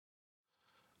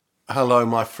Hello,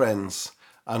 my friends,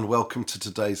 and welcome to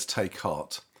today's Take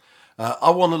Heart. I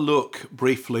want to look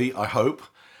briefly, I hope,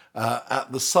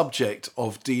 at the subject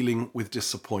of dealing with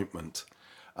disappointment.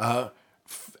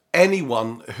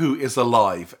 Anyone who is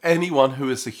alive, anyone who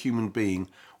is a human being,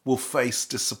 will face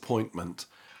disappointment.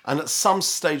 And at some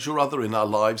stage or other in our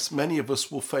lives, many of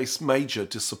us will face major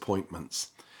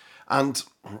disappointments. And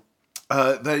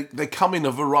they come in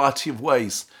a variety of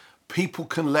ways. People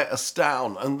can let us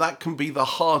down, and that can be the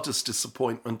hardest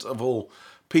disappointment of all.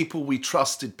 People we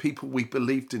trusted, people we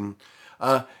believed in.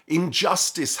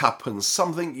 Injustice happens,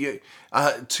 something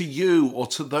to you or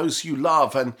to those you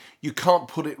love, and you can't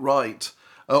put it right.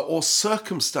 Or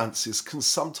circumstances can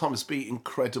sometimes be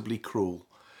incredibly cruel.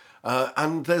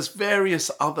 And there's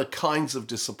various other kinds of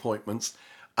disappointments,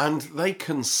 and they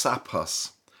can sap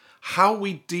us. How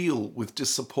we deal with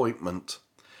disappointment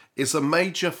is a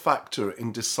major factor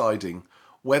in deciding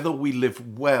whether we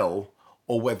live well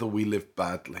or whether we live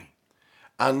badly.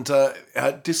 And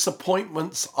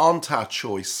disappointments aren't our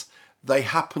choice, they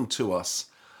happen to us.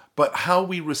 But how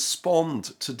we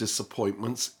respond to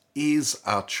disappointments is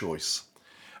our choice.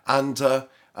 And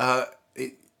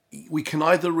we can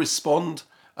either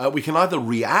we can either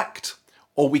react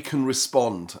or we can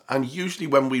respond. And usually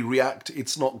when we react,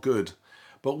 it's not good.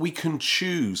 But we can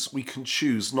choose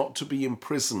not to be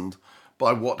imprisoned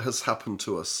by what has happened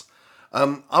to us.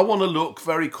 I want to look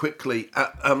very quickly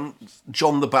at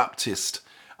John the Baptist.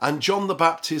 And John the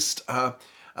Baptist,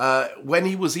 when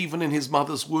he was even in his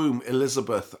mother's womb,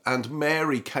 Elizabeth, and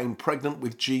Mary came pregnant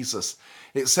with Jesus,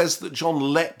 it says that John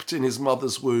leapt in his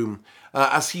mother's womb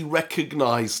as he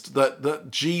recognized that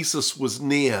Jesus was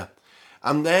near.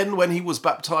 And then when he was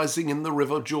baptizing in the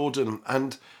river Jordan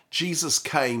and Jesus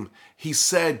came, he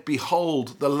said,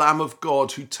 "Behold, the Lamb of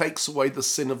God who takes away the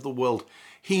sin of the world."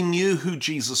 He knew who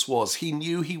Jesus was. He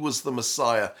knew he was the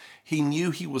Messiah. He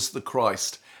knew he was the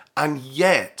Christ. And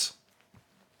yet,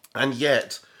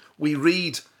 we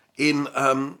read in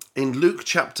Luke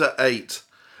chapter 8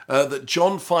 that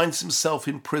John finds himself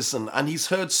in prison and he's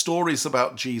heard stories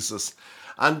about Jesus.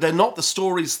 And they're not the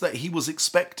stories that he was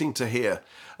expecting to hear.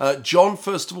 John,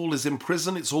 first of all, is in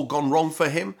prison. It's all gone wrong for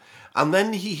him. And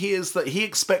then he hears that he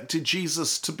expected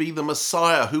Jesus to be the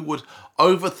Messiah who would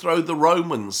overthrow the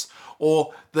Romans,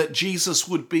 or that Jesus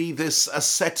would be this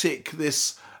ascetic,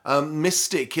 this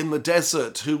mystic in the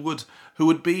desert who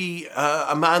would be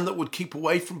a man that would keep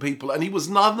away from people. And he was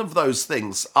none of those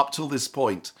things up till this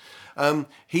point.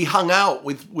 He hung out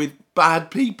with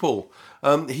bad people.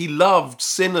 He loved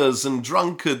sinners and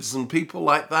drunkards and people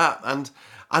like that. And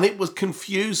it was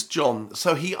confused John.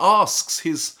 So he asks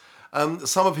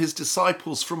some of his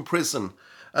disciples from prison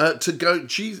to go.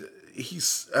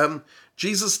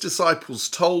 Jesus' disciples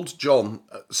told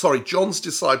John's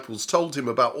disciples told him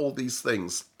about all these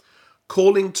things.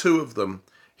 Calling two of them,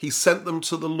 he sent them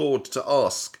to the Lord to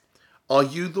ask, "Are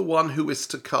you the one who is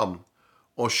to come,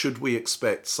 or should we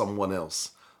expect someone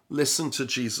else?" Listen to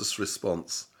Jesus'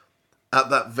 response. At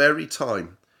that very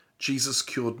time, Jesus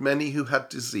cured many who had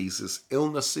diseases,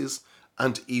 illnesses,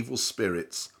 and evil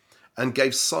spirits, and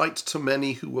gave sight to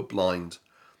many who were blind.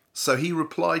 So he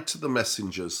replied to the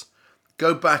messengers,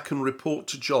 "Go back and report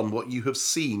to John what you have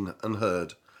seen and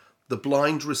heard. The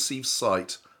blind receive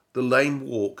sight, the lame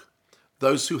walk,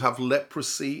 those who have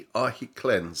leprosy are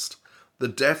cleansed, the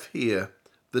deaf hear,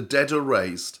 the dead are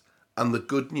raised, and the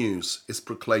good news is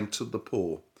proclaimed to the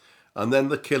poor." And then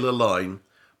the killer line,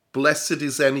 "Blessed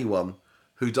is anyone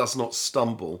who does not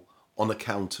stumble on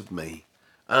account of me."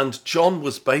 And John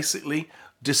was basically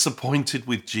disappointed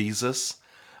with Jesus.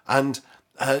 And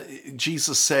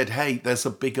Jesus said, "Hey, there's a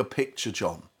bigger picture,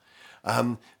 John.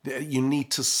 You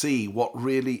need to see what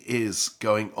really is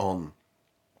going on."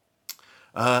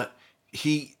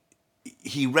 He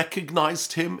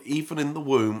recognized him even in the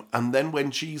womb. And then when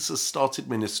Jesus started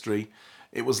ministry,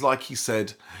 it was like he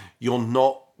said, "You're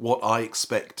not what I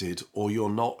expected," or "You're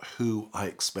not who I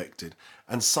expected."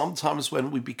 And sometimes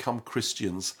when we become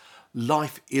Christians,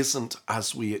 life isn't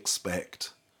as we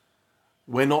expect.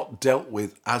 We're not dealt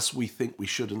with as we think we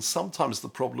should. And sometimes the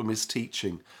problem is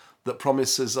teaching that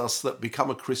promises us that become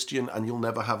a Christian and you'll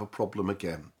never have a problem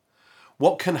again.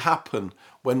 What can happen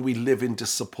when we live in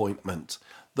disappointment?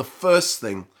 The first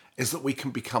thing is that we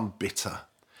can become bitter,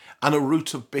 and a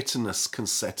root of bitterness can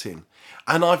set in.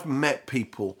 And I've met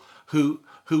people who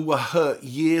were hurt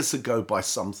years ago by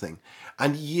something,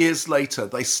 and years later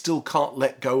they still can't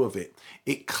let go of it.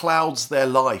 It clouds their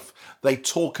life. They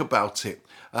talk about it.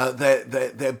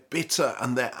 They're bitter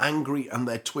and they're angry and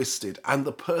they're twisted. And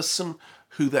the person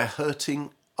who they're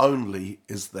hurting only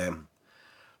is them.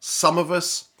 Some of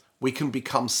us, we can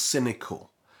become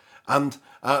cynical. And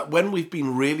when we've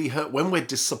been really hurt, when we're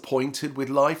disappointed with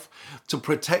life, to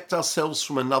protect ourselves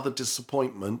from another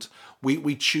disappointment,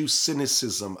 we choose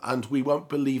cynicism and we won't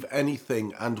believe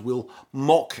anything and we'll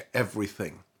mock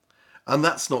everything. And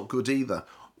that's not good either.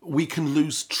 We can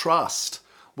lose trust.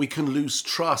 We can lose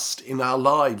trust in our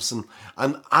lives.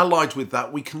 And allied with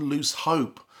that, we can lose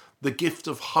hope, the gift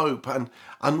of hope.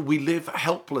 And we live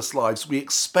helpless lives. We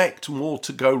expect more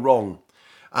to go wrong.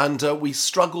 And we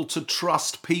struggle to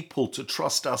trust people, to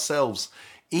trust ourselves,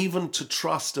 even to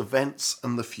trust events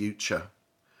and the future.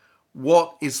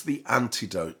 What is the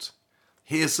antidote?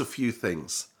 Here's a few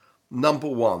things. Number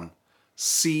one,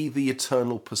 see the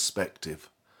eternal perspective.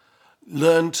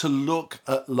 Learn to look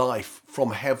at life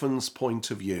from heaven's point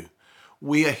of view.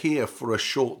 We are here for a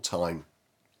short time,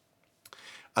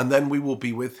 and then we will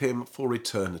be with him for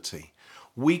eternity.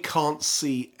 We can't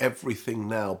see everything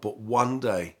now, but one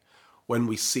day, when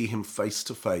we see him face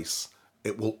to face,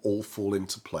 it will all fall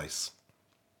into place.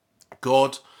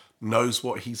 God knows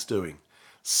what he's doing.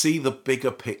 See the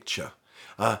bigger picture.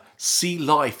 See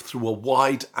life through a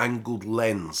wide-angled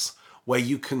lens where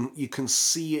you can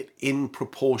see it in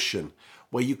proportion,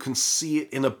 where you can see it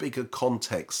in a bigger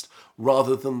context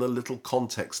rather than the little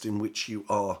context in which you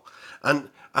are. And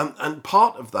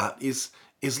part of that is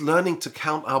learning to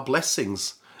count our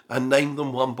blessings and name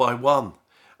them one by one,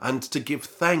 and to give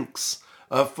thanks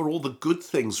for all the good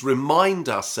things. Remind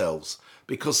ourselves,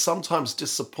 because sometimes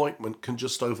disappointment can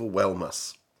just overwhelm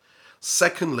us.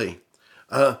 Secondly,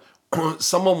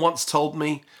 someone once told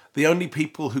me the only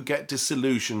people who get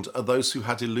disillusioned are those who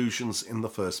had illusions in the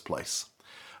first place.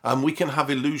 We can have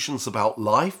illusions about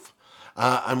life,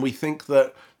 and we think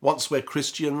that once we're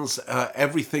Christians,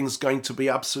 everything's going to be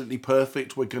absolutely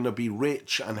perfect. We're going to be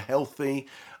rich and healthy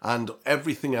and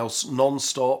everything else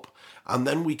non-stop. And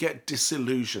then we get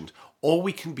disillusioned. Or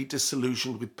we can be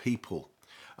disillusioned with people.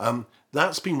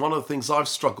 That's been one of the things I've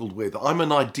struggled with. I'm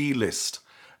an idealist.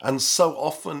 And so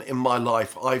often in my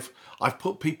life, I've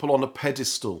put people on a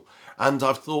pedestal and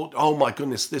I've thought, oh my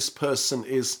goodness, this person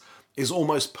is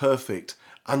almost perfect.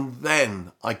 And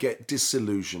then I get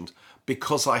disillusioned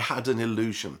because I had an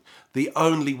illusion. The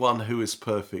only one who is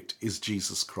perfect is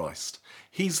Jesus Christ.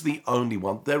 He's the only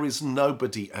one. There is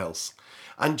nobody else.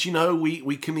 And you know,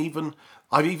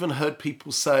 I've even heard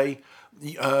people say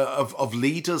of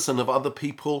leaders and of other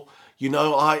people, you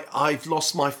know, I've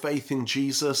lost my faith in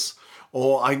Jesus,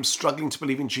 or I'm struggling to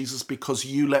believe in Jesus because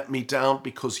you let me down,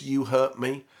 because you hurt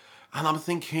me. And I'm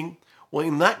thinking, well,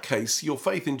 in that case, your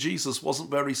faith in Jesus wasn't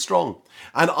very strong.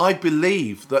 And I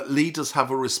believe that leaders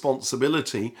have a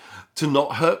responsibility to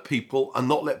not hurt people and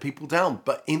not let people down.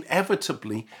 But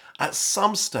inevitably, at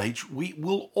some stage, we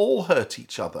will all hurt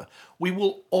each other. We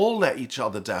will all let each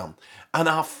other down. And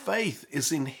our faith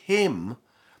is in him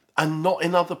and not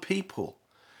in other people.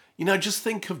 You know, just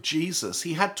think of Jesus.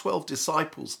 He had 12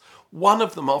 disciples. One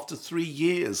of them, after 3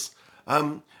 years,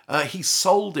 he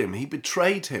sold him. He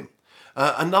betrayed him.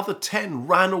 Another 10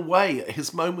 ran away at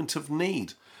his moment of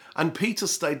need. And Peter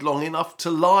stayed long enough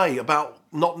to lie about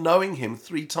not knowing him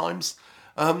 3 times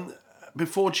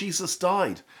before Jesus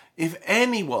died. If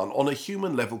anyone on a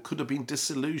human level could have been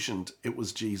disillusioned, it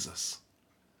was Jesus.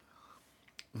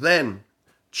 Then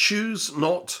choose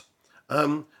not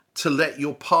to let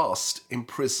your past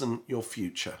imprison your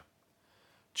future.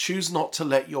 Choose not to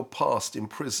let your past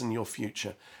imprison your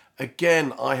future.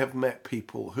 Again, I have met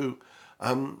people who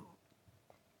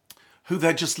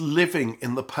they're just living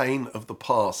in the pain of the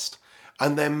past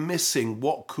and they're missing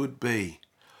what could be.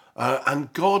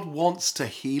 And God wants to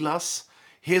heal us.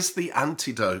 Here's the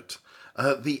antidote.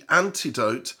 The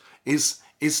antidote is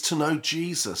to know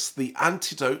Jesus. The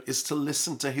antidote is to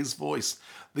listen to his voice.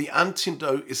 The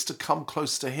antidote is to come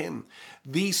close to him.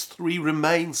 These 3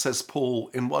 remain, says Paul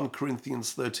in 1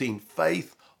 Corinthians 13,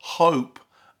 faith, hope,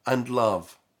 and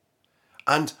love.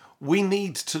 And we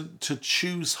need to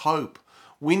choose hope.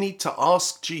 We need to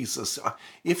ask Jesus.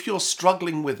 If you're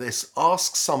struggling with this,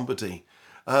 ask somebody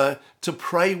to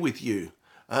pray with you,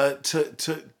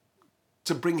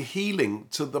 to bring healing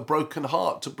to the broken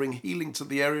heart, to bring healing to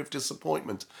the area of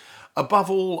disappointment.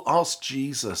 Above all, ask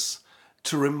Jesus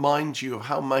to remind you of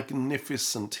how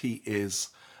magnificent he is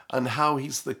and how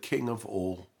he's the King of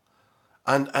all.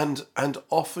 And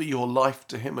offer your life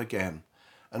to him again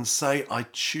and say, I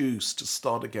choose to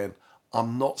start again.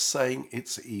 I'm not saying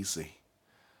it's easy,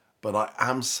 but I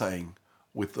am saying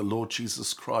with the Lord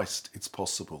Jesus Christ, it's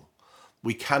possible.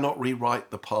 We cannot rewrite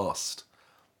the past,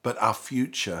 but our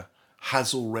future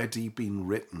has already been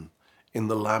written in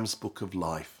the Lamb's Book of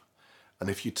Life. And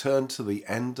if you turn to the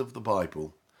end of the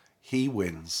Bible, he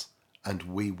wins and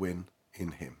we win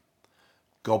in him.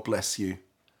 God bless you.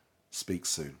 Speak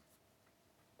soon.